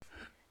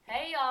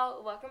Hey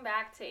y'all, welcome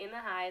back to In the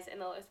Highs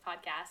and the Lows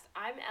podcast.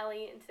 I'm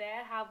Ellie, and today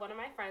I have one of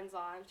my friends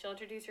on. She'll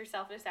introduce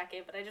herself in a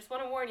second, but I just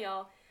want to warn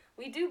y'all,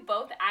 we do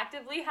both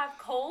actively have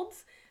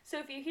colds, so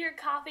if you hear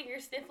coughing or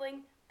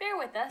sniffling, bear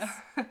with us,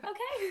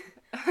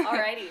 okay?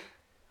 Alrighty,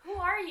 who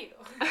are you?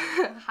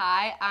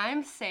 Hi,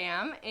 I'm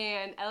Sam,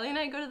 and Ellie and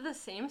I go to the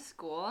same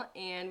school,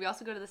 and we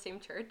also go to the same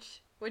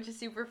church, which is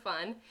super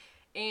fun,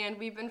 and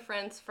we've been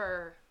friends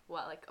for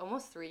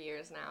almost 3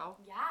 years now.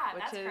 Yeah,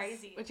 that's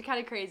crazy. Which is kind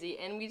of crazy,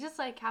 and we just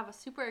have a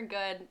super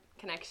good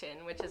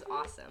connection, which is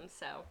awesome.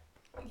 So.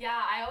 Yeah,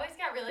 I always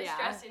get really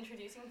stressed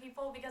introducing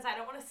people because I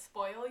don't want to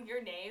spoil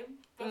your name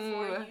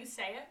before you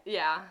say it.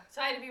 Yeah. So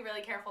I had to be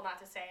really careful not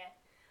to say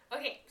it.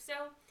 Okay, so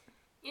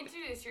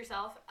introduce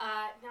yourself.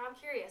 Now I'm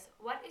curious,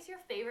 what is your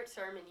favorite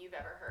sermon you've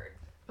ever heard?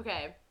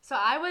 Okay, so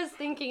I was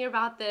thinking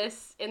about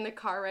this in the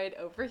car ride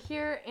over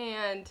here,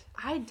 and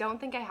I don't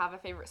think I have a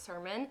favorite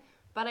sermon.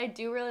 But I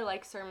do really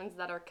like sermons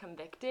that are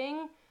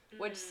convicting,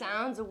 which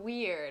sounds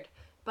weird.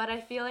 But I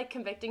feel like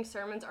convicting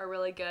sermons are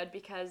really good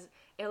because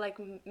it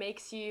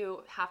makes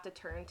you have to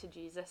turn to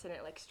Jesus and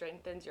it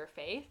strengthens your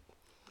faith.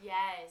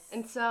 Yes.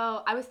 And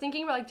so I was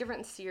thinking about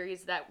different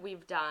series that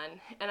we've done,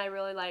 and I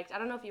really liked, I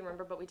don't know if you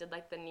remember, but we did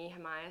the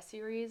Nehemiah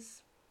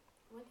series.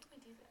 When did we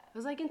do that? It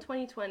was in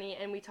 2020,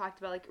 and we talked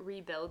about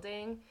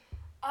rebuilding.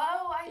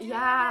 Oh, I do remember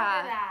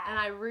that. And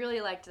I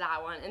really liked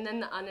that one. And then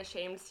the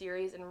Unashamed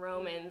series in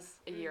Romans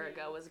a year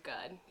ago was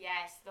good.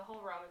 Yes, the whole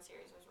Roman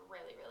series was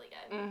really, really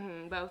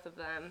good. Both of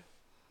them.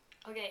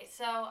 Okay,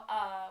 so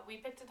we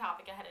picked a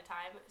topic ahead of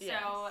time. Yes.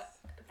 So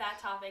that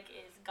topic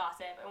is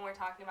gossip, and we're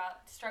talking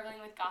about struggling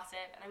with gossip.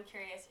 And I'm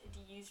curious, do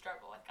you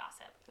struggle with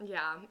gossip?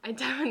 Yeah, I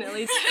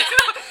definitely do.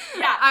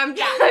 I'm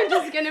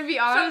just going to be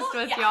honest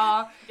with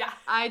y'all. Yeah.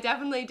 I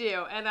definitely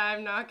do, and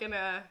I'm not going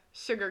to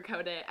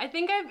sugarcoat it. I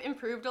think I've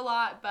improved a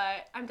lot,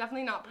 but I'm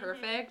definitely not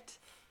perfect.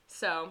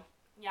 So.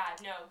 Yeah,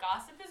 no,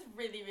 gossip is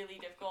really, really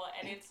difficult,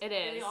 and it's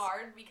really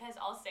hard because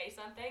I'll say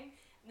something,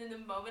 and then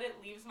the moment it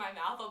leaves my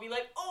mouth, I'll be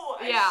like, oh,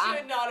 I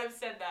should not have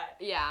said that.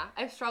 Yeah,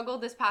 I've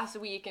struggled this past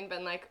week and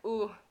been like,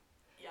 ooh,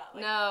 yeah,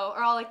 no.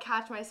 Or I'll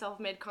catch myself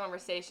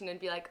mid-conversation and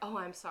be like, oh,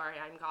 I'm sorry,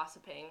 I'm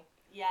gossiping.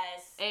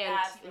 Yes, and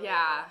that's really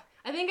hard.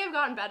 I think I've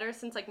gotten better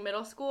since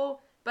middle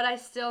school, but I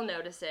still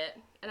notice it,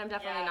 and I'm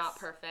definitely not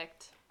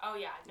perfect. Oh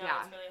yeah, no,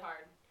 it's really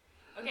hard.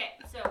 Okay,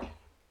 so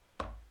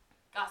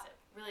gossip,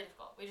 really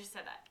difficult. We just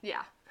said that.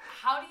 Yeah.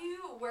 How do you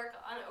work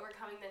on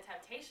overcoming the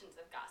temptations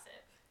of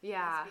gossip?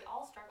 Yeah. Because we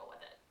all struggle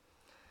with it.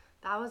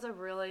 That was a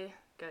really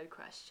good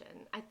question.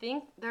 I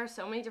think there are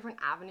so many different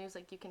avenues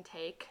you can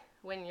take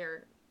when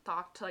you're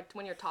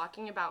when you're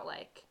talking about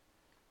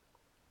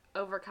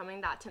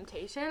overcoming that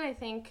temptation. I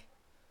think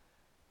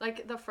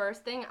the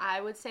first thing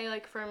I would say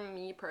for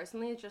me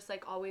personally is just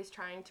always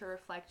trying to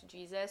reflect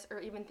Jesus, or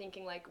even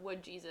thinking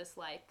would Jesus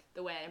like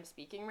the way I'm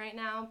speaking right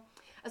now?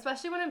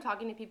 Especially when I'm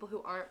talking to people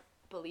who aren't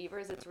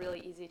believers, it's really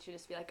easy to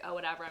just be oh,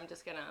 whatever, I'm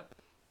just gonna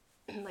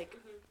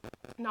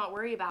not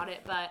worry about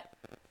it. But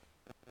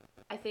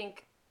I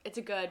think it's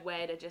a good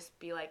way to just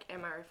be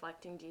am I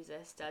reflecting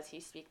Jesus? Does he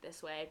speak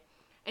this way?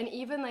 And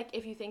even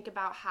if you think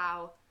about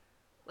how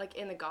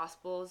in the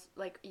Gospels,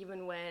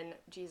 even when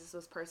Jesus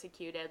was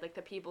persecuted,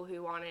 the people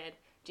who wanted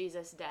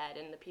Jesus dead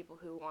and the people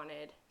who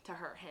wanted to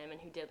hurt him and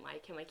who didn't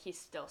like him, he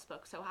still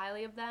spoke so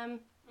highly of them.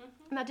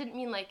 And that didn't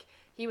mean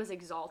he was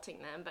exalting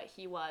them, but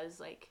he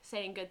was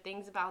saying good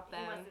things about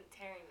them. He wasn't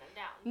tearing them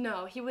down.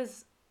 No,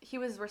 he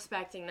was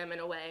respecting them in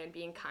a way and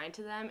being kind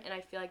to them, and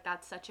I feel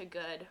that's such a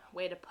good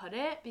way to put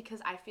it,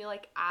 because I feel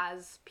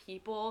as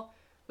people,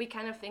 we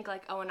kind of think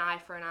oh, an eye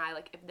for an eye,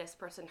 if this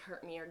person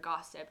hurt me or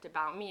gossiped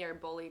about me or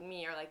bullied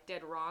me or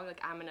did wrong,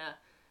 I'm gonna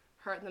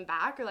hurt them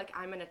back, or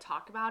I'm gonna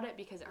talk about it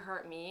because it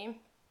hurt me.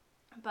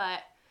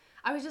 But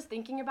I was just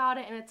thinking about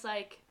it, and it's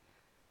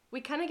we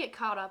kind of get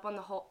caught up on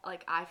the whole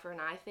eye for an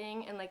eye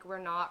thing, and we're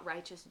not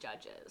righteous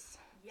judges.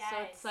 Yes.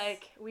 So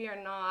it's we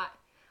are not,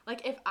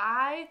 if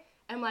I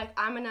am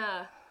I'm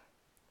gonna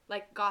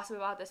gossip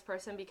about this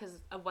person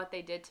because of what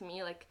they did to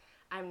me,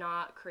 I'm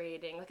not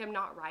creating, I'm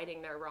not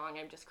righting their wrong,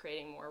 I'm just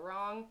creating more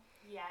wrong.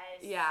 Yes.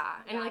 Yeah.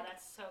 And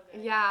that's so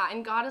good. Yeah,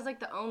 and God is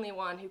the only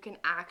one who can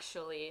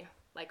actually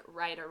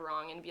right or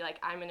wrong and be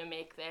I'm gonna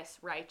make this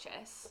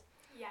righteous.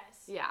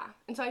 Yes. Yeah.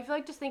 And so I feel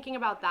just thinking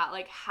about that,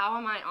 how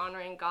am I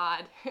honoring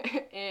God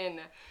in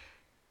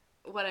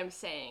what I'm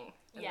saying?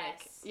 And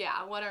yes.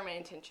 What are my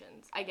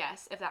intentions, I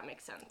guess, if that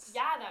makes sense.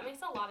 Yeah, that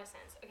makes a lot of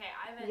sense. Okay,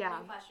 I have a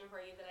new question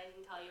for you that I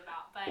didn't tell you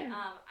about, but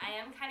I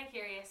am kind of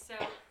curious. So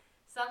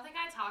something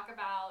I talk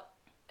about,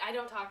 I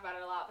don't talk about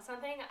it a lot, but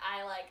something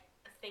I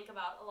think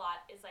about a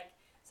lot is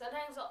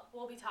sometimes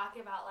we'll be talking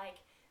about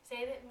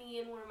say that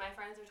me and one of my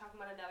friends are talking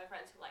about another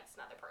friend who likes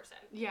another person.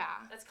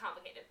 Yeah. That's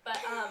complicated,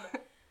 but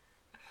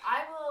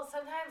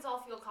sometimes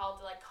I'll feel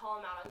called to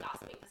call them out on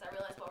gossiping, because I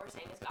realize what we're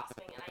saying is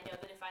gossiping, and I know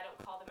that if I don't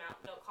call them out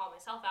and don't call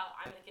myself out,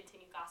 I'm going to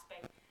continue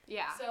gossiping.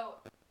 Yeah. So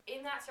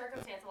in that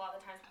circumstance, a lot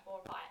of the times people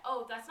reply,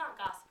 oh, that's not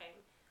gossiping.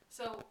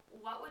 So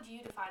what would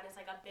you define as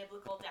a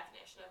biblical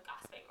definition of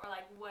gossiping, or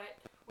what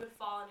would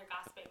fall under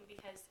gossiping?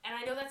 Because, and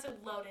I know that's a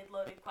loaded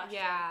question.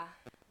 Yeah.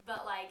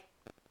 but, like,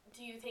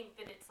 do you think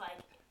that it's, like,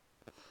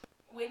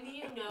 when do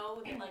you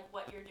know that, like,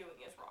 what you're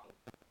doing is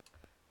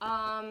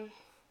wrong?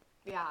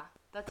 Yeah,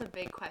 that's a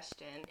big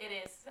question. It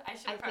is. I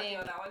should have prepped you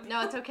on that one.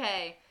 No, it's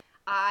okay.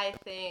 I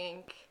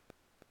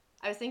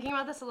was thinking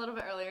about this a little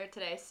bit earlier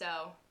today,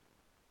 so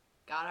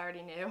God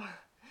already knew.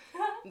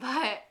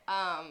 But,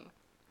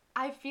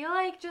 I feel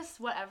like just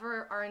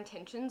whatever our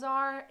intentions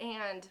are,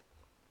 and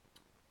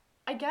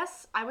I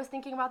guess I was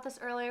thinking about this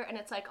earlier, and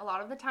it's like a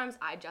lot of the times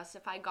I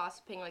justify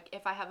gossiping, like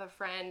if I have a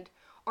friend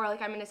or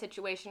like I'm in a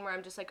situation where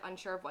I'm just like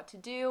unsure of what to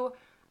do,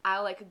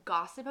 I'll like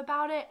gossip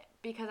about it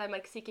because I'm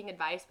like seeking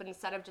advice, but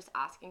instead of just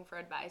asking for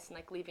advice and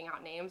like leaving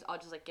out names, I'll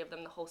just like give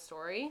them the whole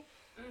story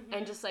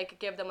and just like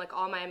give them like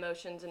all my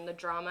emotions and the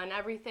drama and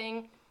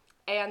everything.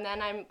 And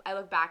then I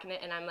look back in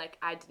it and I'm like,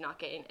 I did not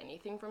gain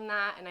anything from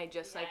that, and I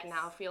just like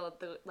now feel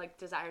the like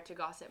desire to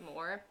gossip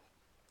more.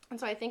 And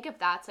so I think if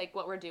that's like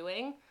what we're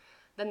doing,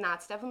 then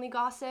that's definitely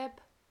gossip.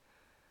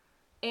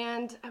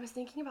 And I was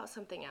thinking about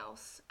something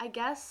else. I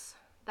guess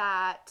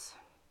that,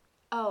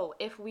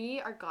 if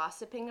we are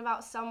gossiping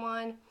about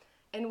someone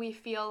and we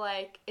feel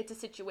like it's a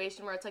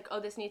situation where it's like, oh,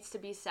 this needs to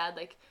be said,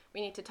 like,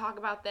 we need to talk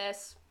about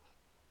this.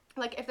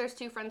 Like, if there's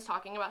two friends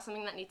talking about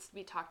something that needs to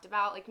be talked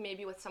about, like,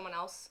 maybe with someone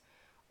else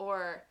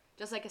or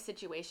just, like, a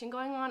situation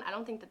going on, I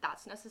don't think that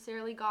that's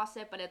necessarily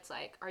gossip, but it's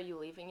like, are you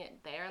leaving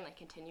it there and, like,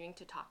 continuing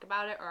to talk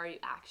about it, or are you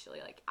actually,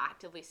 like,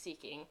 actively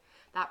seeking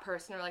that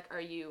person, or, like,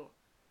 are you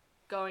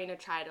going to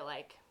try to,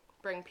 like,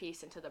 bring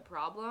peace into the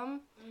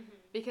problem?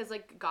 Because,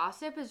 like,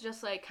 gossip is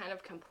just, like, kind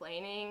of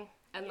complaining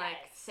and, like,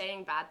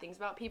 saying bad things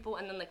about people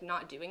and then, like,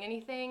 not doing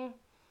anything.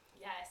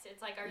 Yes,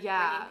 it's like, are you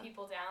bringing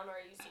people down or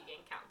are you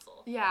seeking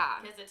counsel? Yeah.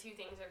 Because the two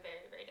things are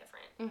very, very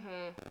different.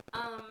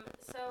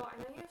 So I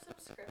know you have some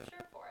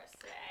scripture for us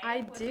today.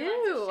 I Would do.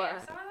 You like to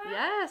share some of that?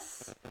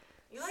 Yes.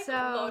 You like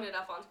loaded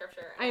up on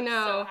scripture. And I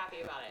know. I'm so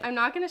happy about it. I'm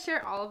not going to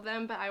share all of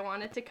them, but I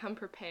wanted to come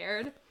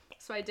prepared.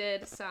 So I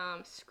did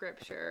some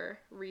scripture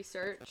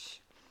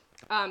research.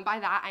 By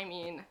that, I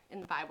mean,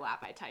 in the Bible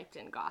app, I typed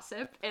in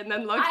gossip and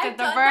then looked at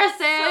the verses.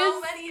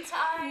 That so many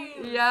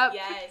times. Yep.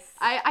 Yes.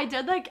 I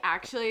did, like,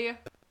 actually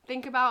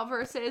think about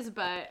verses,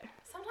 but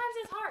sometimes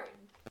it's hard.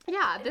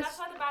 Yeah. And that's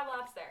why the Bible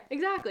app's there.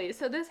 Exactly.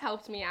 So this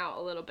helped me out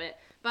a little bit.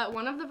 But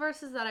one of the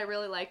verses that I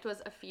really liked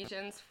was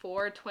Ephesians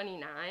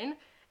 4:29.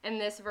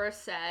 And this verse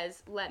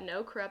says, "Let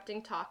no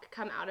corrupting talk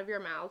come out of your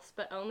mouths,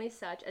 but only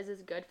such as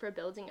is good for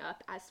building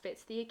up as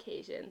fits the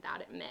occasion,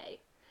 that it may."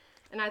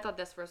 And I thought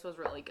this verse was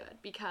really good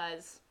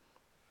because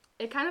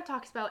it kind of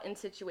talks about in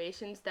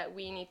situations that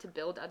we need to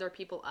build other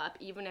people up,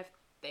 even if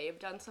they've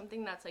done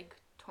something that's, like,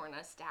 torn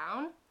us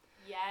down.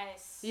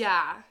 Yes.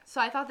 Yeah. So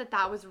I thought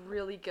that was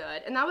really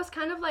good. And that was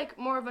kind of, like,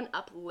 more of an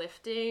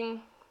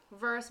uplifting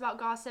verse about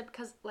gossip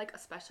because, like,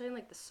 especially in,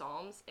 like, the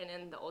Psalms and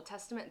in the Old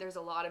Testament, there's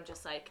a lot of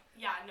just, like...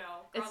 Yeah,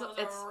 no. Those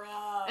are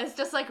rough. It's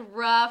just, like,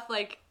 rough,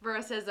 like,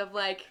 verses of,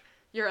 like,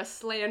 you're a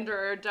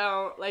slanderer,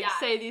 don't, like,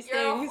 say these things.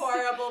 You're a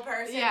horrible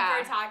person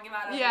for talking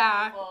about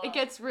other people. It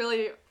gets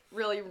really,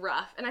 really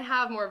rough. And I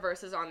have more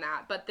verses on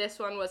that, but this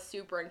one was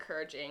super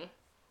encouraging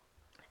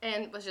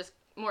and was just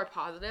more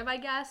positive, I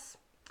guess.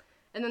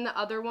 And then the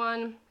other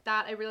one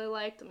that I really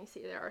liked, let me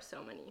see, there are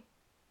so many.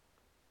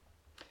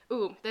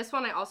 Ooh, this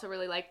one I also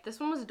really liked. This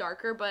one was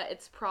darker, but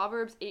it's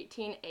Proverbs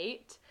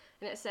 18:8,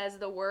 and it says,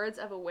 "The words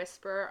of a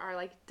whisperer are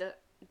like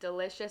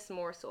delicious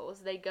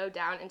morsels. They go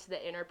down into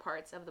the inner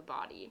parts of the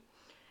body."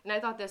 And I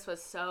thought this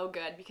was so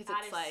good because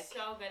it's like...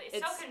 so good.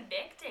 It's so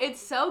convicting.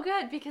 It's so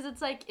good because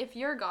it's like, if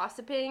you're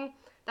gossiping,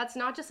 that's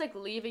not just, like,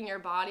 leaving your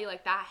body,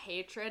 like, that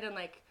hatred and,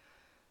 like,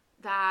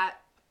 that...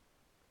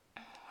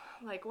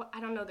 like, what,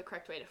 I don't know the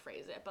correct way to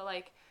phrase it, but,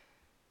 like,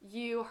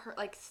 you,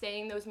 like,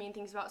 saying those mean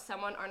things about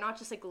someone are not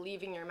just, like,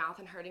 leaving your mouth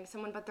and hurting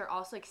someone, but they're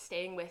also, like,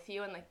 staying with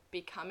you and, like,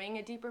 becoming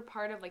a deeper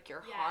part of, like, your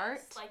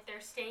heart. Like,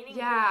 they're staining who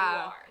you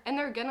are. And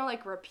they're gonna,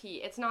 like,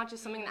 repeat. It's not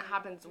just something that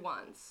happens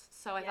once.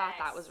 So I thought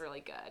that was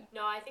really good.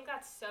 No, I think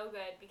that's so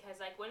good because,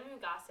 like, when we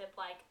gossip,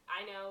 like,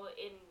 I know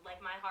in,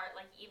 like, my heart,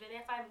 like, even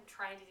if I'm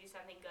trying to do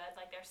something good,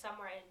 like, there's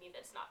somewhere in me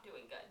that's not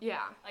doing good.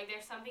 Yeah. Like,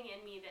 there's something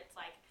in me that's,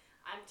 like,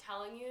 I'm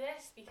telling you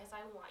this because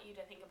I want you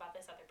to think about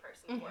this other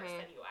person worse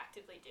than you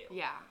actively do.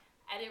 Yeah.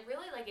 And it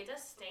really, like, it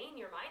does stain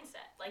your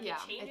mindset. Like, it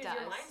changes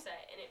your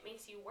mindset, and it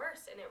makes you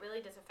worse, and it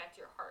really does affect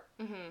your heart.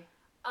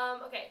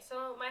 Okay,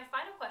 so my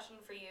final question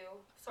for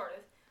you, sort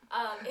of,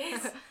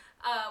 is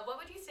what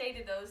would you say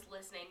to those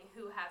listening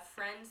who have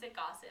friends that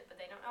gossip, but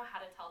they don't know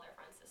how to tell their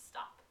friends to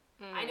stop?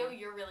 I know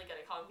you're really good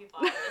at calling people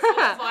out on this, which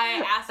is why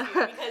I asked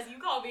you, because you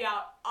call me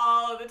out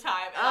all the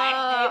time, and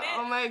I hate it.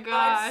 Oh my gosh.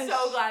 But I'm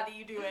so glad that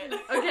you do it.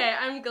 Okay,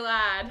 I'm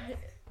glad.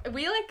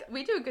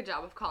 We do a good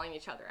job of calling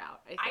each other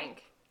out, I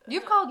think.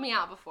 You've called me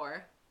out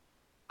before.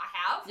 I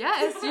have?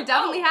 Yes, you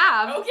definitely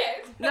have.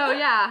 Okay. No,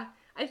 yeah.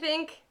 I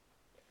think,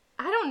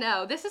 I don't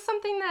know. This is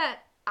something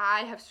that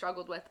I have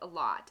struggled with a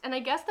lot. And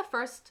I guess the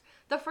first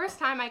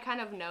time I kind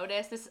of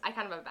noticed, I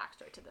kind of have a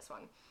backstory to this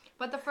one,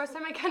 but the first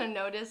time I kind of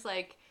noticed,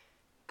 like,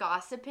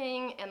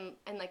 gossiping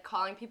and like,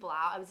 calling people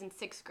out, I was in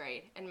 6th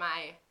grade, and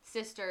my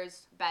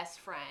sister's best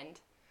friend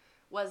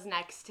was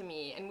next to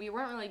me, and we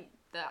weren't really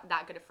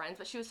that good of friends,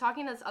 but she was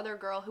talking to this other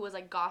girl who was,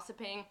 like,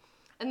 gossiping,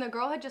 and the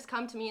girl had just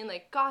come to me and,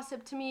 like,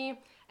 gossiped to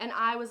me, and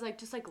I was, like,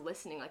 just, like,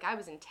 listening. Like, I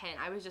was intent.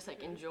 I was just,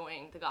 like,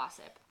 enjoying the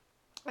gossip.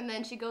 And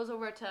then she goes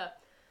over to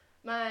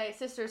my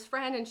sister's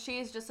friend, and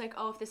she's just like,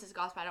 oh, if this is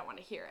gossip, I don't want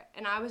to hear it.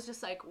 And I was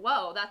just like,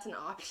 whoa, that's an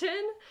option?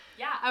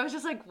 Yeah. I was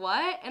just like,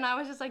 what? And I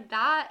was just like,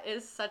 that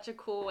is such a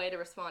cool way to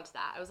respond to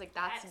that. I was like,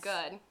 that's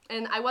good.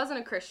 And I wasn't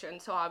a Christian,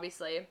 so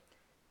obviously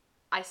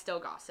I still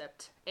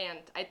gossiped. And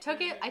I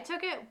took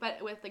it, but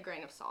with a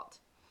grain of salt.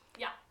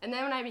 Yeah. And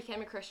then when I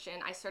became a Christian,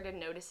 I started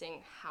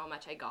noticing how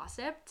much I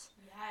gossiped.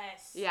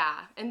 Yes. Yeah.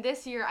 And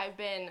this year I've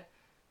been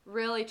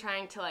really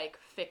trying to, like,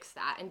 fix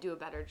that and do a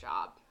better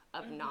job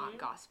of not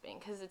gossiping,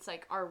 because it's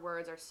like our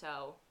words are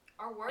so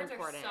important.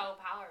 Are so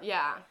powerful.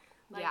 Yeah.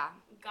 Like,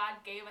 God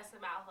gave us a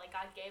mouth, like,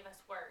 God gave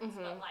us words,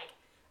 but, like,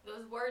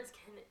 those words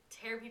can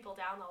tear people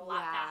down a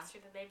lot faster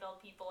than they build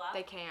people up.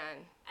 They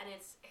can. And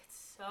it's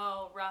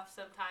so rough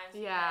sometimes,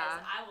 Yeah.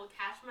 because I will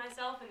catch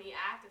myself in the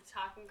act of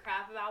talking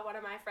crap about one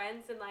of my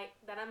friends, and, like,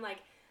 then I'm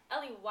like,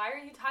 Ellie, why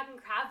are you talking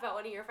crap about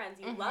one of your friends?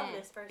 You love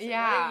this person.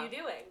 Yeah. What are you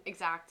doing?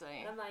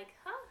 Exactly. And I'm like,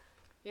 huh?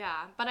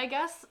 Yeah, but I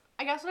guess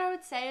what I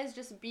would say is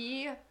just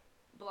be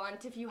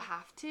blunt if you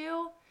have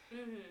to,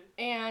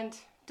 and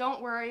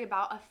don't worry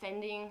about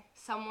offending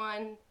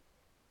someone,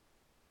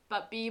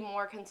 but be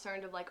more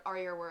concerned of, like, are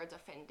your words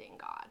offending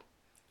God?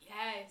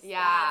 Yes,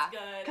 yeah. That's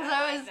good.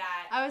 Because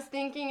I was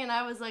thinking, and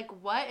I was like,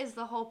 what is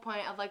the whole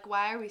point of, like,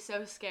 why are we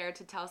so scared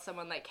to tell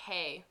someone, like,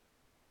 hey,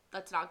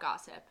 let's not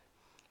gossip?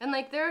 And,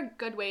 like, there are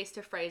good ways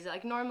to phrase it.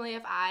 Like, normally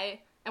if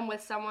I am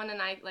with someone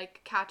and I,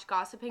 like, catch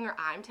gossiping, or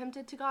I'm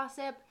tempted to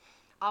gossip,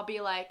 I'll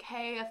be like,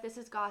 hey, if this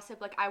is gossip,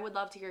 like, I would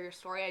love to hear your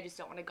story, I just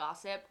don't want to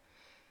gossip.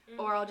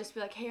 Or I'll just be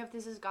like, hey, if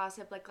this is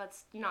gossip, like,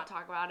 let's not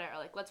talk about it, or,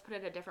 like, let's put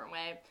it a different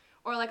way.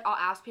 Or, like, I'll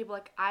ask people,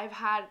 like,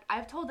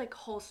 I've told, like,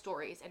 whole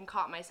stories and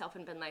caught myself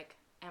and been like,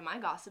 am I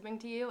gossiping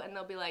to you? And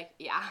they'll be like,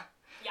 yeah.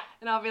 Yeah.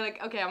 And I'll be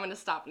like, okay, I'm going to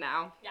stop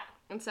now. Yeah.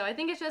 And so I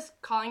think it's just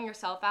calling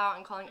yourself out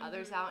and calling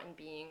others out and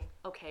being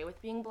okay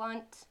with being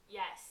blunt.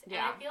 Yes.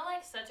 Yeah. And I feel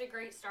like such a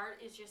great start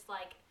is just,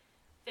 like,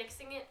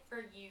 fixing it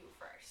for you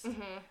first.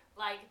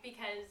 Like,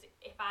 because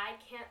if I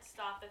can't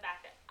stop the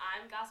fact that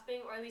I'm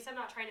gossiping, or at least I'm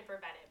not trying to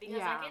prevent it, because,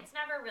 like, it's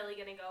never really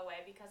going to go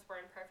away because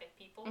we're imperfect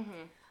people.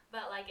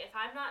 But, like, if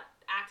I'm not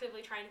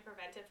actively trying to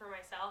prevent it for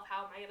myself,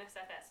 how am I going to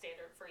set that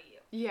standard for you?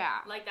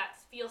 Yeah. Like,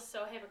 that feels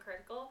so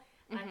hypocritical.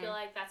 And I feel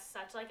like that's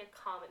such, like, a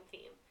common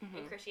theme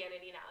in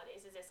Christianity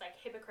nowadays, is this, like,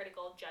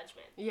 hypocritical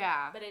judgment.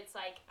 Yeah. But it's,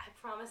 like, I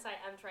promise I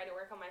am trying to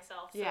work on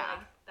myself, so,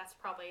 like, that's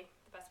probably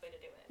the best way to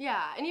do it.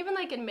 Yeah, and even,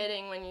 like,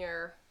 admitting when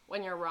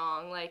you're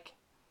wrong, like,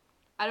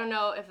 I don't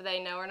know if they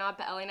know or not,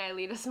 but Ellie and I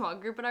lead a small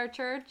group at our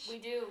church. We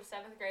do,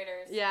 7th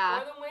graders. Yeah.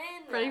 For the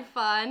win! Pretty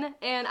fun.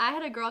 And I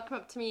had a girl come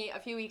up to me a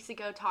few weeks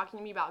ago talking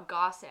to me about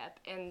gossip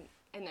in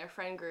their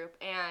friend group,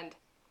 and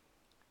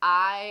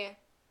I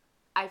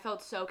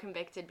felt so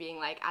convicted, being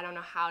like, I don't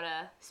know how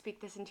to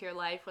speak this into your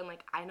life when,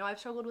 like, I know I've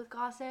struggled with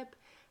gossip.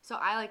 So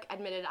I, like,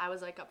 admitted, I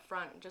was, like, up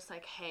front, just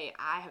like, hey,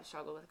 I have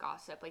struggled with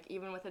gossip, like,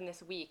 even within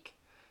this week.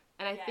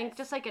 And I think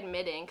just, like,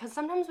 admitting, because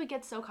sometimes we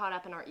get so caught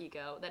up in our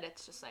ego that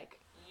it's just, like,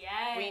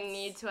 we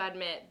need to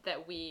admit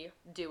that we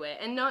do it.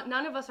 And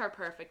none of us are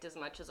perfect as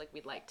much as, like,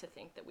 we'd like to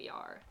think that we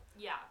are.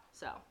 Yeah.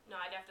 So. No,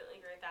 I definitely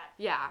agree with that.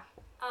 Yeah.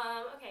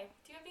 Okay.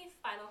 Do you have any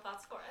final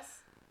thoughts for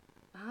us?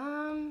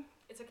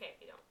 It's okay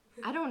if you don't.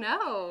 I don't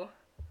know.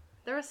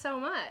 There was so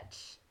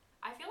much.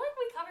 I feel like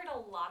we covered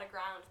a lot of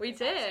ground. We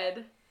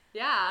did.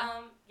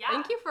 Yeah.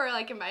 Thank you for,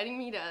 like, inviting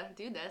me to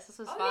do this. This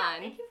was fun. Yeah,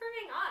 thank you for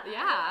being on.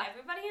 Yeah. I hope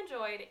everybody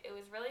enjoyed. It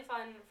was really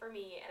fun for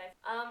me. And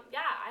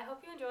I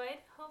hope you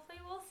enjoyed. Hopefully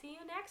we'll see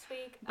you next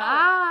week.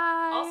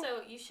 Bye.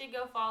 Also, you should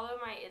go follow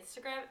my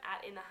Instagram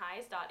at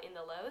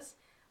inthehighs.inthelows.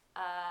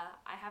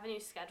 I have a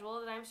new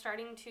schedule that I'm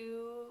starting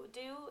to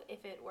do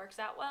if it works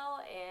out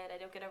well and I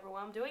don't get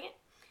overwhelmed doing it.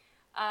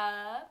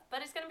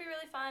 But it's going to be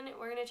really fun.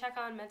 We're going to check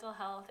on mental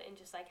health and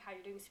just, like, how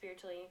you're doing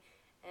spiritually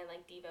and,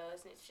 like,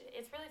 devos, and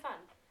it's really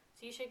fun.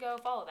 So you should go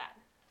follow that.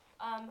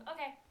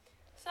 Okay.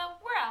 So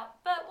we're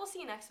out, but we'll see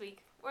you next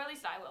week. Or at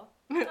least I will.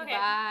 Okay.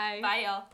 Bye. Bye, y'all.